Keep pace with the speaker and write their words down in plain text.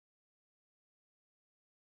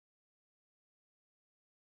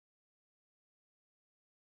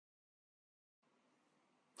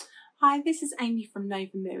Hi, this is Amy from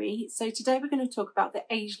Novamooi. So today we're going to talk about the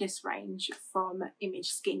Ageless range from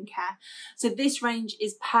Image Skincare. So this range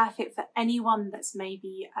is perfect for anyone that's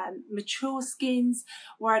maybe mature skins,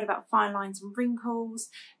 worried about fine lines and wrinkles,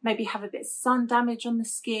 maybe have a bit of sun damage on the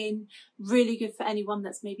skin. Really good for anyone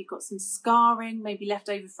that's maybe got some scarring, maybe left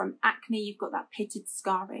over from acne. You've got that pitted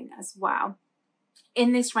scarring as well.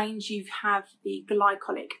 In this range, you have the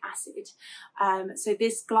glycolic acid. So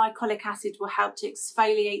this glycolic acid will help to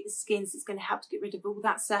exfoliate the skin. So it's going to help to get rid of all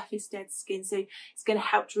that surface dead skin. So it's going to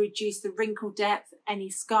help to reduce the wrinkle depth, any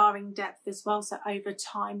scarring depth as well. So over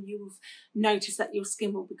time, you'll notice that your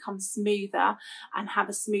skin will become smoother and have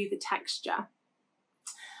a smoother texture.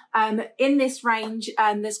 In this range,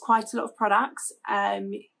 there's quite a lot of products.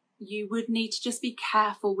 You would need to just be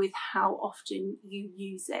careful with how often you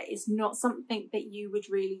use it. It's not something that you would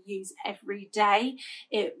really use every day.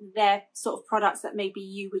 They're sort of products that maybe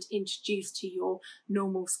you would introduce to your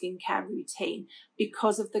normal skincare routine.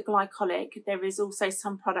 Because of the glycolic, there is also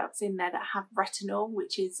some products in there that have retinol,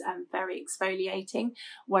 which is very exfoliating.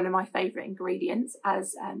 One of my favourite ingredients,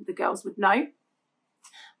 as the girls would know.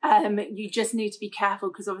 You just need to be careful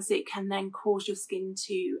because obviously it can then cause your skin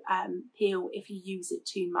to peel if you use it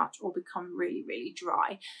too much or become really, really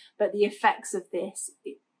dry. But the effects of this,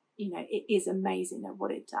 it is amazing at what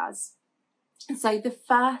it does. So the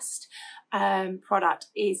first product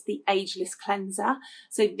is the Ageless cleanser.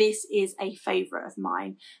 So this is a favourite of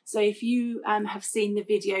mine. So if you have seen the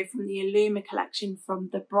video from the Illuma collection from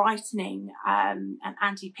the brightening and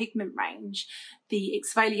anti-pigment range, the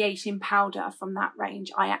exfoliating powder from that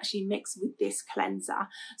range I actually mix with this cleanser.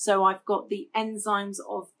 So I've got the enzymes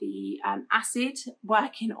of the acid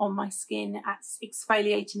working on my skin,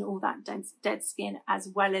 exfoliating all that dead skin, as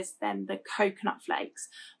well as then the coconut flakes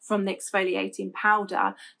from the exfoliating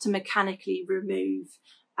powder to mechanically remove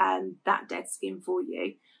that dead skin for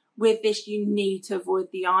you. With this, you need to avoid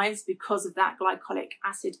the eyes because of that glycolic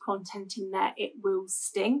acid content in there. It will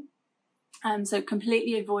sting. So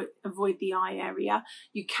completely avoid the eye area.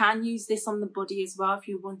 You can use this on the body as well if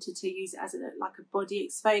you wanted to use it as like a body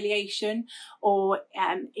exfoliation, or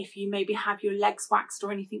if you maybe have your legs waxed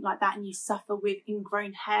or anything like that and you suffer with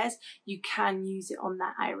ingrown hairs, you can use it on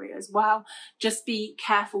that area as well. Just be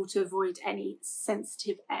careful to avoid any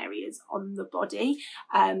sensitive areas on the body.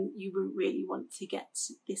 You wouldn't really want to get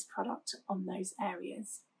this product on those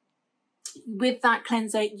areas. With that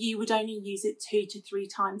cleanser, you would only use it 2 to 3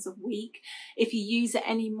 times a week. If you use it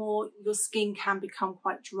anymore, your skin can become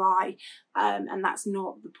quite dry, and that's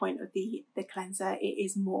not the point of the cleanser. It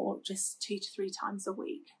is more just 2 to 3 times a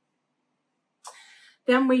week.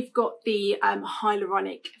 Then we've got the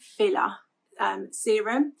hyaluronic filler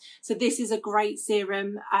serum. So this is a great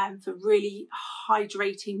serum for really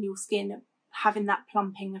hydrating your skin, having that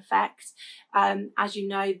plumping effect. As you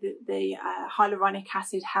know, the hyaluronic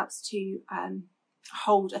acid helps to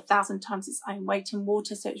hold 1,000 times its own weight in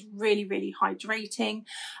water, so it's really, really hydrating,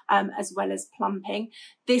 as well as plumping.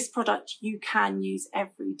 This product you can use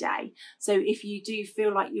every day. So if you do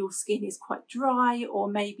feel like your skin is quite dry,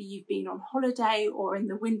 or maybe you've been on holiday, or in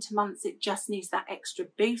the winter months it just needs that extra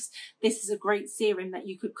boost, this is a great serum that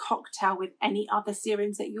you could cocktail with any other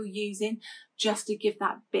serums that you're using, just to give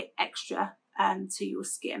that bit extra to your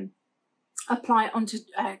skin. Apply it onto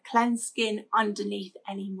cleansed skin underneath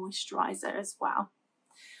any moisturiser as well.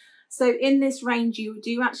 So in this range, you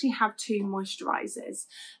do actually have 2 moisturisers.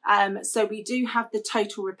 So we do have the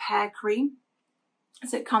Total Repair Cream.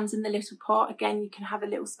 So it comes in the little pot. Again, you can have a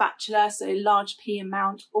little spatula, so a large pea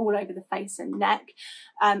amount all over the face and neck.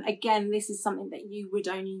 Again, this is something that you would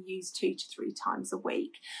only use 2 to 3 times a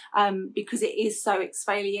week because it is so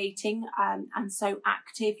exfoliating and so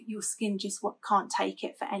active. Your skin just can't take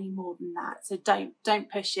it for any more than that. So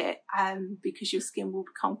don't push it because your skin will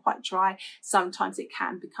become quite dry. Sometimes it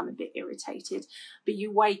can become a bit irritated, but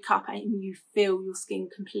you wake up and you feel your skin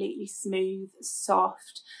completely smooth,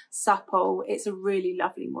 soft, supple. It's a really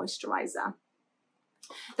lovely moisturiser.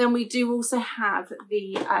 Then we do also have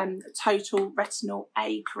the Total Retinol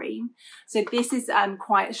A cream. So this is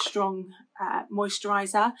quite a strong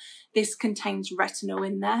moisturiser. This contains retinol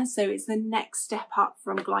in there, so it's the next step up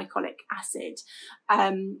from glycolic acid.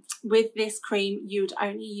 With this cream, you would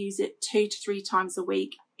only use it 2 to 3 times a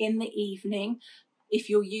week in the evening. If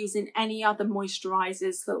you're using any other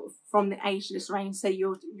moisturisers from the Ageless range, so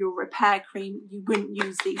your repair cream, you wouldn't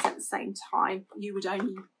use these at the same time. You would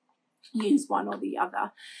only use one or the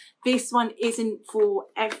other. This one isn't for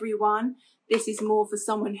everyone. This is more for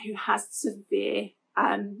someone who has severe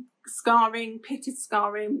scarring, pitted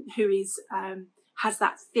scarring, who is has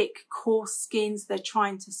that thick, coarse skin, so they're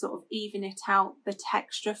trying to sort of even it out, the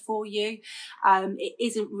texture for you. It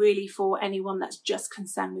isn't really for anyone that's just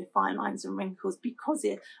concerned with fine lines and wrinkles. Because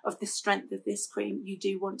of the strength of this cream, you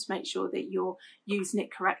do want to make sure that you're using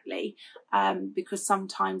it correctly, because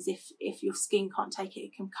sometimes if your skin can't take it,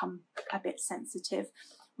 it can become a bit sensitive.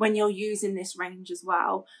 When you're using this range as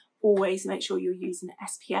well, always make sure you're using an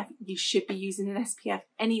SPF. You should be using an SPF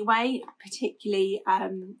anyway, particularly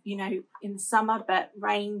you know, in the summer, but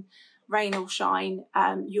rain or shine,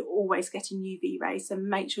 you're always getting UV rays, so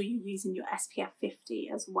make sure you're using your SPF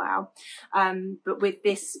 50 as well. But with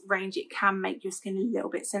this range, it can make your skin a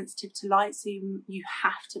little bit sensitive to light, so you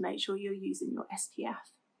have to make sure you're using your SPF.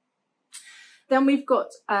 Then we've got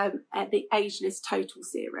the Ageless Total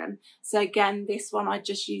Serum. So again, this one I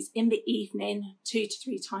just use in the evening 2 to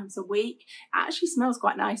 3 times a week. It actually smells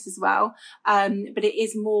quite nice as well, but it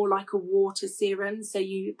is more like a water serum. So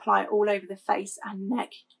you apply it all over the face and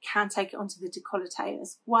neck. You can take it onto the décolleté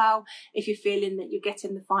as well if you're feeling that you're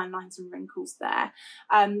getting the fine lines and wrinkles there.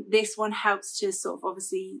 This one helps to sort of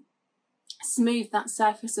obviously smooth that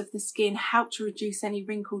surface of the skin, help to reduce any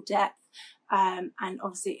wrinkle depth, and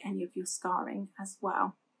obviously any of your scarring as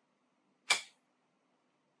well.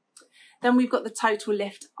 Then we've got the Total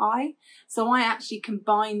Lift Eye. So I actually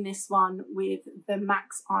combine this one with the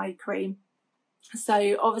Max Eye Cream.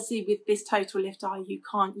 So obviously with this Total Lift Eye, you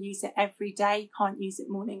can't use it every day, can't use it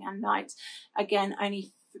morning and night. Again,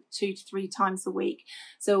 only 2 to 3 times a week.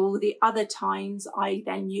 So all the other times I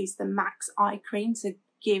then use the Max Eye Cream to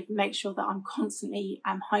make sure that I'm constantly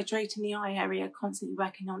hydrating the eye area, constantly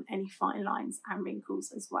working on any fine lines and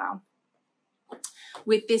wrinkles as well.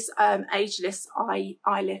 With this Ageless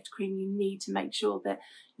Eye Lift Cream, you need to make sure that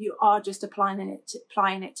you are just applying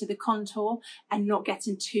it to the contour and not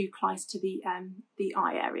getting too close to the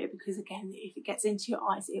eye area, because again, if it gets into your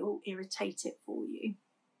eyes, it will irritate it for you.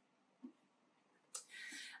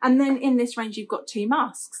 And then in this range, you've got 2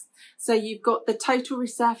 masks. So you've got the Total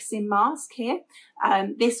Resurfacing Mask here.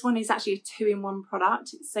 This one is actually a 2-in-1 product.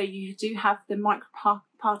 So you do have the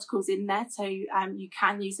microparticles in there. So you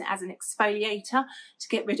can use it as an exfoliator to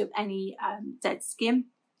get rid of any dead skin.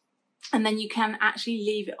 And then you can actually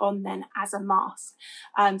leave it on then as a mask.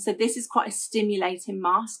 So this is quite a stimulating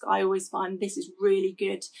mask. I always find this is really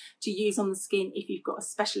good to use on the skin if you've got a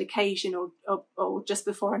special occasion or just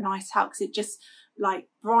before a night out, because it just like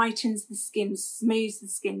brightens the skin, smooths the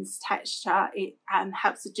skin's texture. It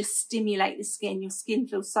helps to just stimulate the skin. Your skin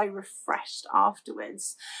feels so refreshed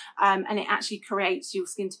afterwards, and it actually creates your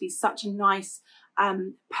skin to be such a nice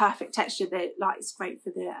perfect texture that like it's great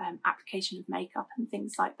for the application of makeup and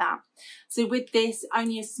things like that. So with this,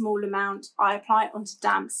 only a small amount, I apply it onto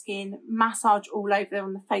damp skin, massage all over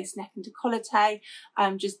on the face, neck and décolleté,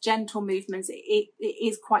 just gentle movements. It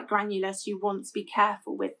is quite granular, so you want to be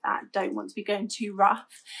careful with that, don't want to be going too rough.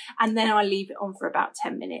 And then I leave it on for about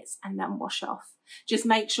 10 minutes and then wash off. Just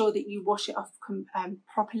make sure that you wash it off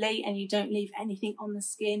properly and you don't leave anything on the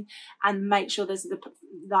skin, and make sure there's the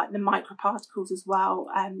microparticles as well.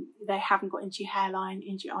 They haven't got into your hairline,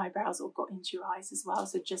 into your eyebrows, or got into your eyes as well.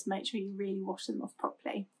 So just make sure you really wash them off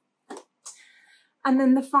properly. And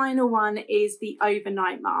then the final one is the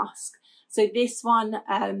overnight mask. So this one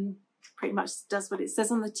pretty much does what it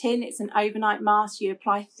says on the tin. It's an overnight mask. You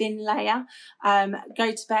apply a thin layer,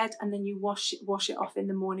 go to bed, and then you wash it off in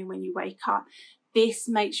the morning when you wake up. This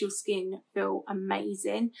makes your skin feel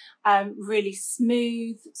amazing, really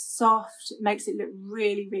smooth, soft, makes it look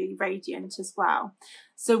really, really radiant as well.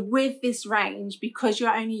 So with this range, because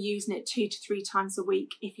you're only using it 2 to 3 times a week,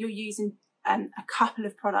 if you're using a couple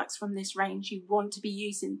of products from this range, you want to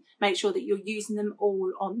be make sure that you're using them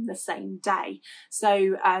all on the same day.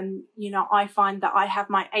 So you know, I find that I have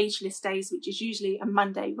my Ageless days, which is usually a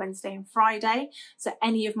Monday, Wednesday and Friday. So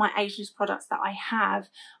any of my Ageless products that I have,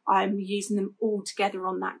 I'm using them all together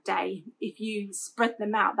on that day. If you spread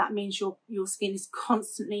them out, that means your skin is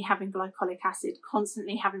constantly having glycolic acid,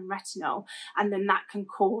 constantly having retinol, and then that can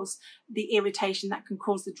cause the irritation, that can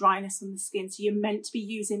cause the dryness on the skin. So you're meant to be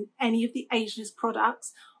using any of the Ageless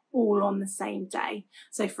products all on the same day.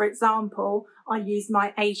 So for example, I use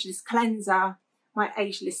my Ageless cleanser, my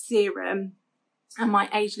Ageless serum and my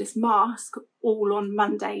Ageless mask all on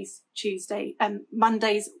Mondays,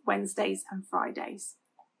 Wednesdays and Fridays.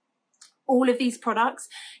 All of these products,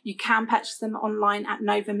 you can purchase them online at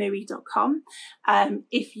novamooi.com.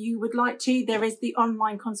 If you would like to, there is the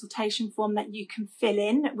online consultation form that you can fill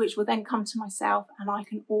in, which will then come to myself, and I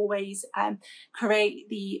can always create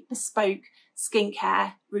the bespoke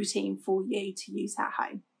skincare routine for you to use at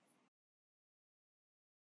home.